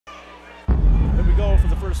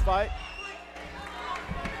first fight.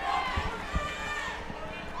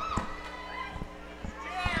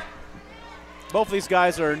 Both of these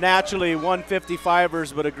guys are naturally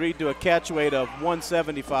 155ers, but agreed to a catch weight of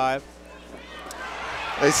 175.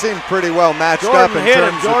 They seem pretty well matched Jordan up in hit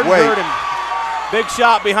terms him. Jordan of weight. hurt him. Big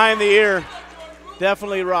shot behind the ear.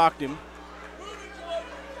 Definitely rocked him.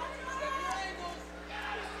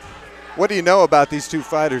 What do you know about these two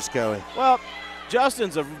fighters, Kelly? Well,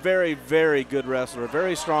 Justin's a very, very good wrestler, a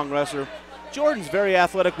very strong wrestler. Jordan's very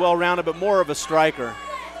athletic, well-rounded, but more of a striker.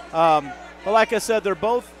 But like I said, they're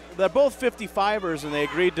both 55ers, and they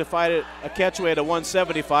agreed to fight at a catchweight at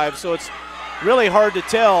 175. So it's really hard to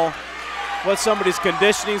tell what somebody's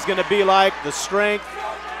conditioning is going to be like, the strength,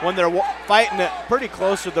 when they're fighting at pretty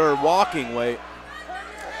close to their walking weight.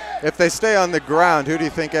 If they stay on the ground, who do you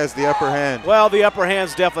think has the upper hand? Well, the upper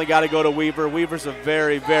hand's definitely got to go to Weaver. Weaver's a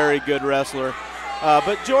very, very good wrestler.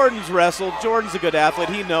 But Jordan's wrestled. Jordan's a good athlete.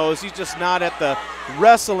 He knows. He's just not at the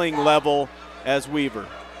wrestling level as Weaver.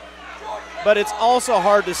 But it's also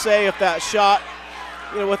hard to say if that shot,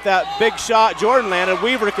 with that big shot Jordan landed,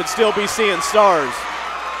 Weaver could still be seeing stars.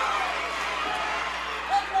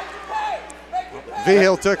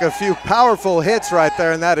 Vigil took a few powerful hits right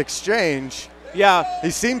there in that exchange. Yeah.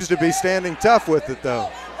 He seems to be standing tough with it, though.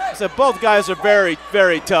 So both guys are very,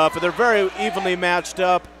 very tough, and they're very evenly matched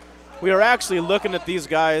up. We are actually looking at these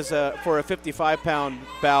guys for a 55-pound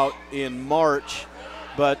bout in March,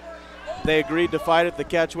 but they agreed to fight at the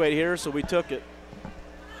catchweight here, so we took it.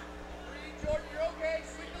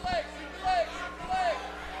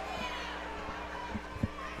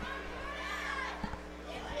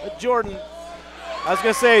 Jordan,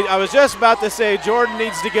 I was just about to say Jordan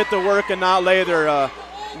needs to get to work and not lay there.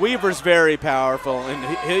 Weaver's very powerful, and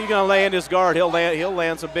he's going to lay in his guard. He'll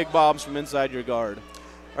land some big bombs from inside your guard.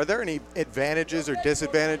 Are there any advantages or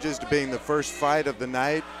disadvantages to being the first fight of the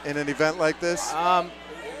night in an event like this?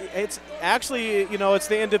 It's actually, it's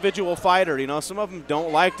the individual fighter. Some of them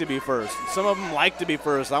don't like to be first. Some of them like to be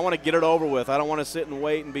first. I want to get it over with. I don't want to sit and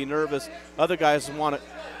wait and be nervous. Other guys don't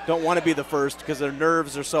want to be the first because their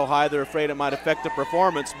nerves are so high they're afraid it might affect the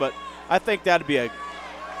performance. But I think that'd be a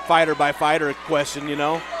fighter-by-fighter question,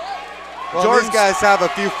 Well, these guys have a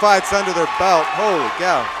few fights under their belt. Holy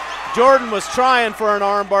cow. Jordan was trying for an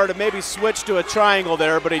armbar to maybe switch to a triangle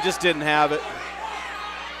there, but he just didn't have it.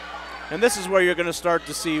 And this is where you're going to start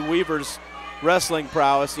to see Weaver's wrestling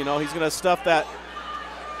prowess. He's going to stuff that.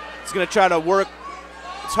 He's going to try to work.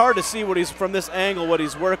 It's hard to see from this angle what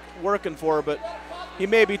he's working for, but he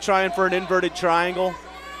may be trying for an inverted triangle.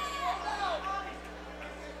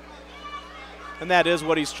 And that is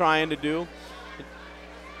what he's trying to do.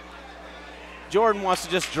 Jordan wants to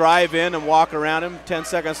just drive in and walk around him. 10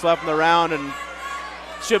 seconds left in the round, and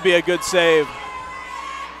should be a good save.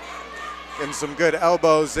 And some good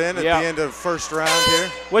elbows in at the end of the first round here.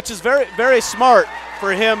 Which is very, very smart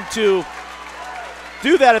for him to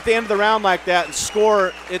do that at the end of the round like that and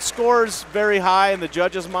score. It scores very high in the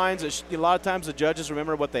judges' minds. A lot of times the judges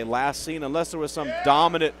remember what they last seen, unless there was some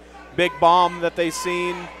dominant big bomb that they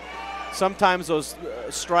seen. Sometimes those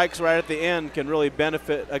strikes right at the end can really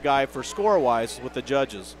benefit a guy for score-wise with the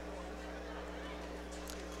judges.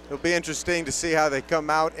 It'll be interesting to see how they come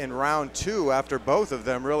out in round two after both of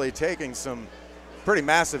them really taking some pretty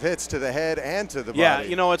massive hits to the head and to the body.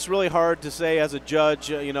 Yeah, it's really hard to say as a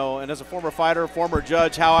judge, and as a former fighter, former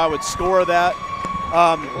judge, how I would score that.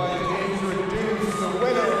 I'd like to introduce the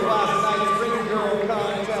winner of last night's ring girl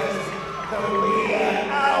contest, Kalia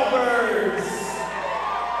Alberts.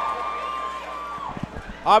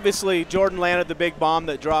 Obviously, Jordan landed the big bomb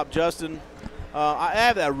that dropped Justin. I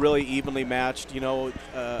have that really evenly matched.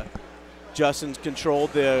 Justin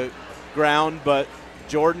controlled the ground, but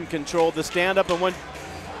Jordan controlled the stand-up. And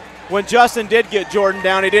when Justin did get Jordan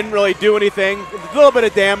down, he didn't really do anything. A little bit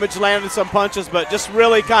of damage, landed some punches, but just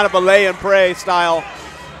really kind of a lay and pray style.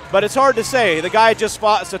 But it's hard to say. The guy just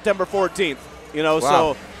fought September 14th, Wow.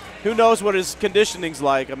 So who knows what his conditioning's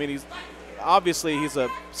like. I mean, he's a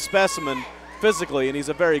specimen physically, and he's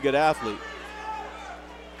a very good athlete.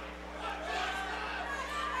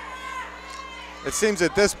 It seems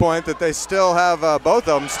at this point that they still have, both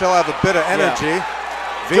of them still have a bit of energy.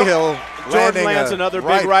 Yeah. Vigil Jordan lands another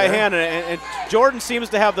big right there. hand, and Jordan seems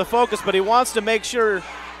to have the focus, but he wants to make sure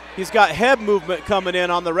he's got head movement coming in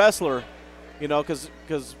on the wrestler, because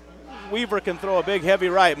Weaver can throw a big heavy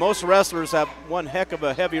right. Most wrestlers have one heck of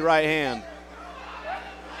a heavy right hand.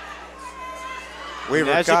 Weaver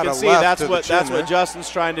as you got can a see, left that's what Justin's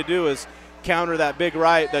trying to do, is counter that big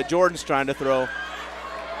right that Jordan's trying to throw.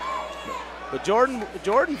 But Jordan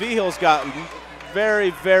Vigil's got very,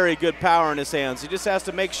 very good power in his hands. He just has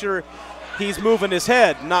to make sure he's moving his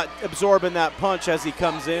head, not absorbing that punch as he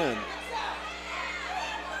comes in.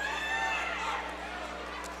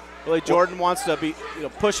 Really, Jordan wants to be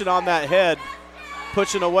pushing on that head,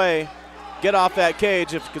 pushing away, get off that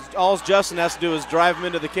cage. Because all Justin has to do is drive him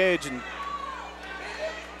into the cage. And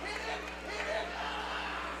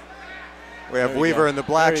we have Weaver in the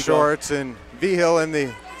black shorts and Vigil in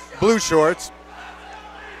the blue shorts.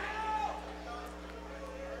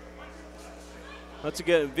 Once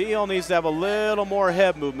again, Vigil needs to have a little more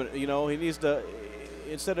head movement. He needs to,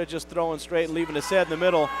 instead of just throwing straight and leaving his head in the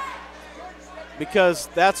middle, because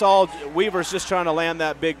that's all. Weaver's just trying to land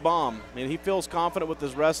that big bomb. I mean, he feels confident with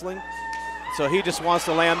his wrestling, so he just wants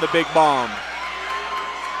to land the big bomb.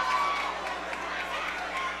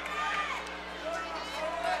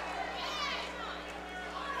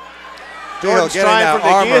 Jordan's trying for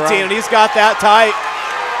the guillotine, and he's got that tight.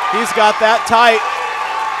 He's got that tight.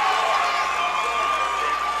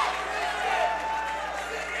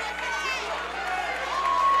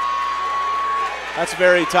 That's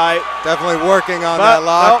very tight. Definitely working on that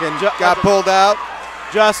lock and got pulled out.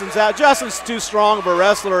 Justin's out. Justin's too strong of a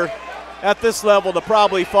wrestler at this level to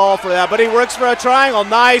probably fall for that, but he works for a triangle.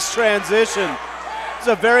 Nice transition. It's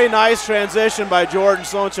a very nice transition by Jordan,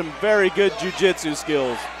 showing some very good jiu-jitsu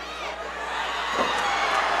skills.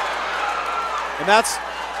 And that's,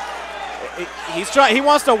 he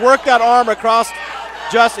wants to work that arm across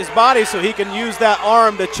Justin's body so he can use that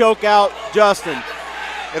arm to choke out Justin.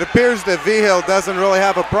 It appears that Vigil doesn't really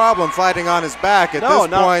have a problem fighting on his back. At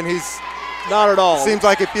this point, he's not at all. Seems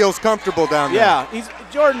like he feels comfortable down there. Yeah,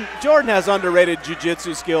 Jordan has underrated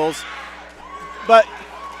jiu-jitsu skills. But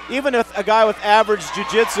even if a guy with average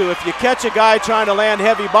jiu-jitsu, if you catch a guy trying to land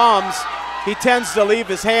heavy bombs, he tends to leave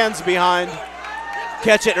his hands behind,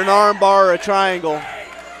 catch it in an arm bar or a triangle.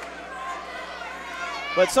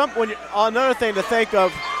 But another thing to think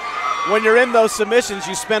of, when you're in those submissions,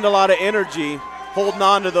 you spend a lot of energy holding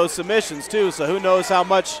on to those submissions too, so who knows how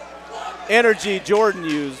much energy Jordan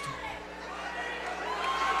used.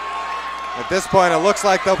 At this point, it looks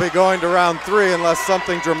like they'll be going to round 3 unless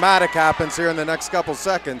something dramatic happens here in the next couple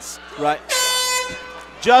seconds. Right.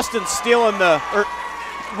 Justin's still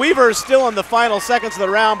Weaver is still in the final seconds of the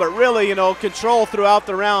round, but really, control throughout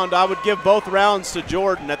the round. I would give both rounds to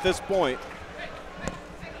Jordan at this point.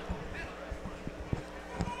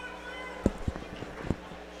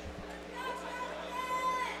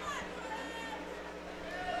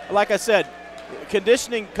 Like I said,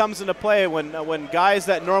 conditioning comes into play when guys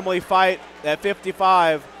that normally fight at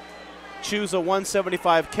 55 choose a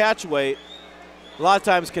 175 catch weight. A lot of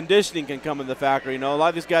times conditioning can come into the factor. A lot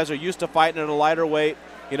of these guys are used to fighting at a lighter weight.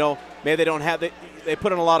 Maybe they don't have they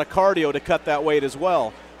put in a lot of cardio to cut that weight as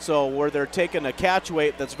well. So where they're taking a catch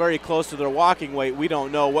weight that's very close to their walking weight, we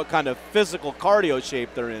don't know what kind of physical cardio shape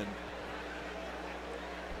they're in.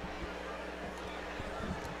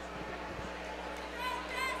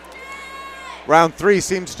 Round 3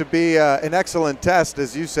 seems to be an excellent test,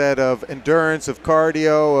 as you said, of endurance, of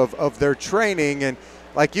cardio, of their training. And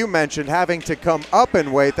like you mentioned, having to come up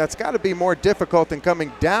in weight, that's got to be more difficult than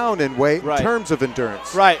coming down in weight in terms of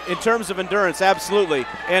endurance. Right, in terms of endurance, absolutely.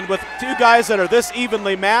 And with two guys that are this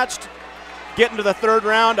evenly matched, getting to the third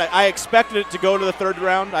round, I expected it to go to the third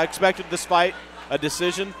round. I expected this fight a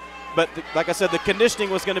decision. But like I said, the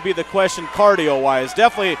conditioning was going to be the question cardio-wise.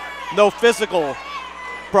 Definitely no physical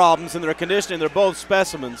problems in their conditioning. They're both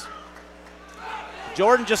specimens.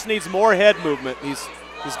 Jordan just needs more head movement.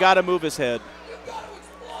 He's got to move his head.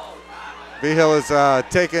 Vigil has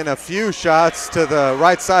taken a few shots to the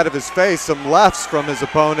right side of his face, some lefts from his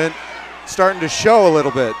opponent, starting to show a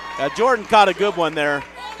little bit. Jordan caught a good one there.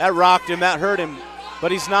 That rocked him, that hurt him,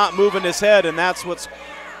 but he's not moving his head, and that's what's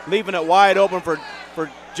leaving it wide open for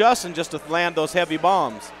Justin just to land those heavy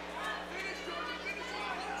bombs.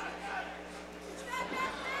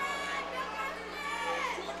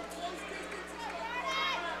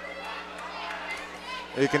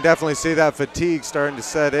 You can definitely see that fatigue starting to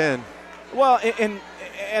set in. Well,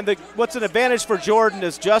 what's an advantage for Jordan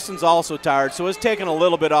is Justin's also tired, so it's taken a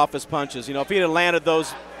little bit off his punches. If he had landed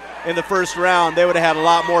those in the first round, they would have had a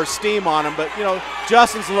lot more steam on him. But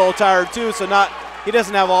Justin's a little tired too, so he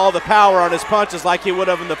doesn't have all the power on his punches like he would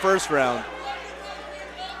have in the first round.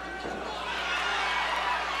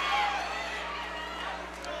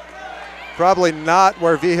 Probably not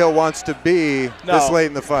where Vigil wants to be this late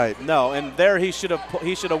in the fight. No, and there he should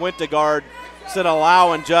have went to guard instead of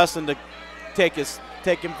allowing Justin to take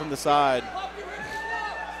him from the side.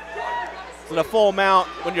 In a full mount,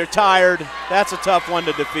 when you're tired, that's a tough one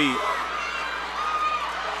to defeat.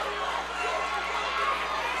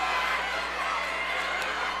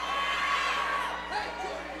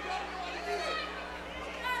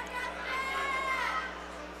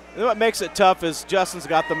 And what makes it tough is Justin's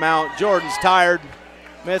got the mount. Jordan's tired.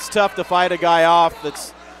 I mean, it's tough to fight a guy off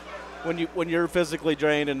that's when you're physically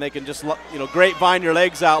drained and they can just, you know, grapevine your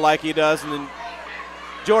legs out like he does, and then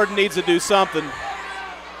Jordan needs to do something.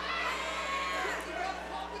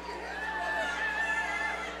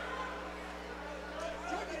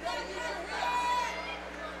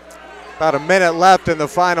 About a minute left in the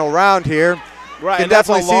final round here. Right, You can and that's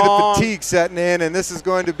definitely a see the long, fatigue setting in, and this is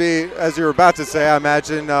going to be, as you were about to say, I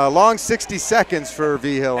imagine, long 60 seconds for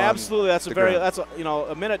Vigil. Absolutely, that's a very, that's a, you know,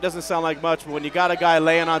 a minute doesn't sound like much, but when you got a guy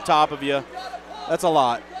laying on top of you, that's a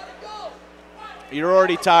lot. You're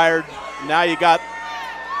already tired. Now you got,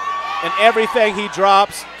 and everything he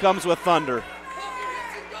drops comes with thunder.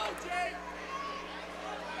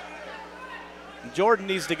 Jordan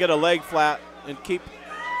needs to get a leg flat and keep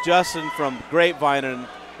Justin from grapevine and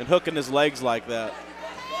hooking his legs like that.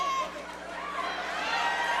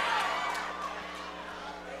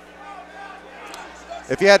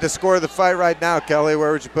 If you had to score the fight right now, Kelly,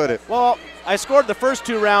 where would you put it? Well, I scored the first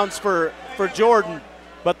 2 rounds for Jordan,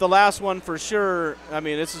 but the last one for sure, I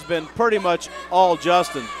mean, this has been pretty much all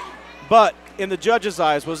Justin. But in the judges'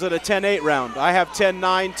 eyes, was it a 10-8 round? I have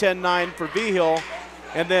 10-9, 10-9 for Vigil,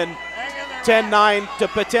 and then 10-9 to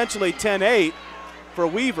potentially 10-8 for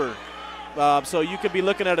Weaver. So you could be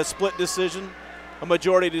looking at a split decision, a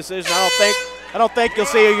majority decision. I don't think you'll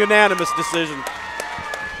see a unanimous decision.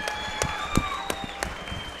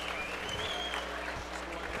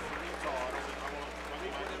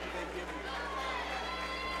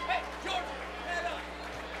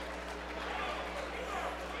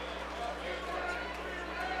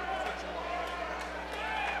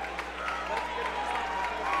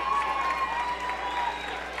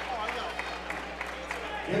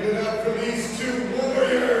 Give it up for these 2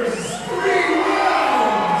 warriors. 3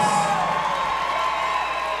 rounds.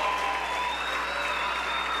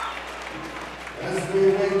 As we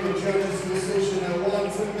await the judge's decision, I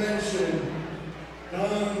want to mention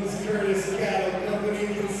Don's Curtis Cattle Company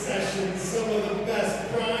concessions, some of the best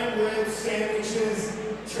prime rib sandwiches,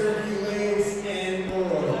 turkey legs, and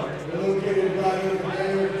more. They're located right over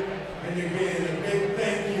there. And again, a big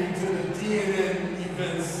thank you to the DNN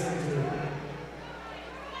Event Center.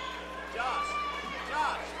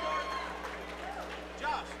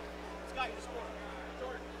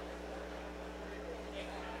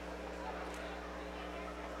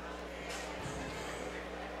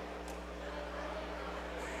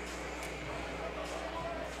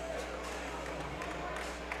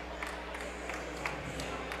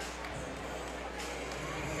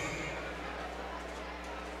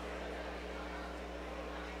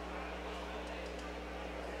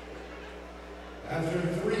 After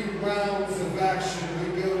 3 rounds of action,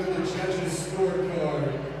 we go to the judges'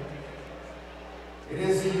 scorecard. It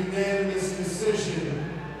is a unanimous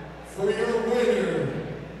decision for your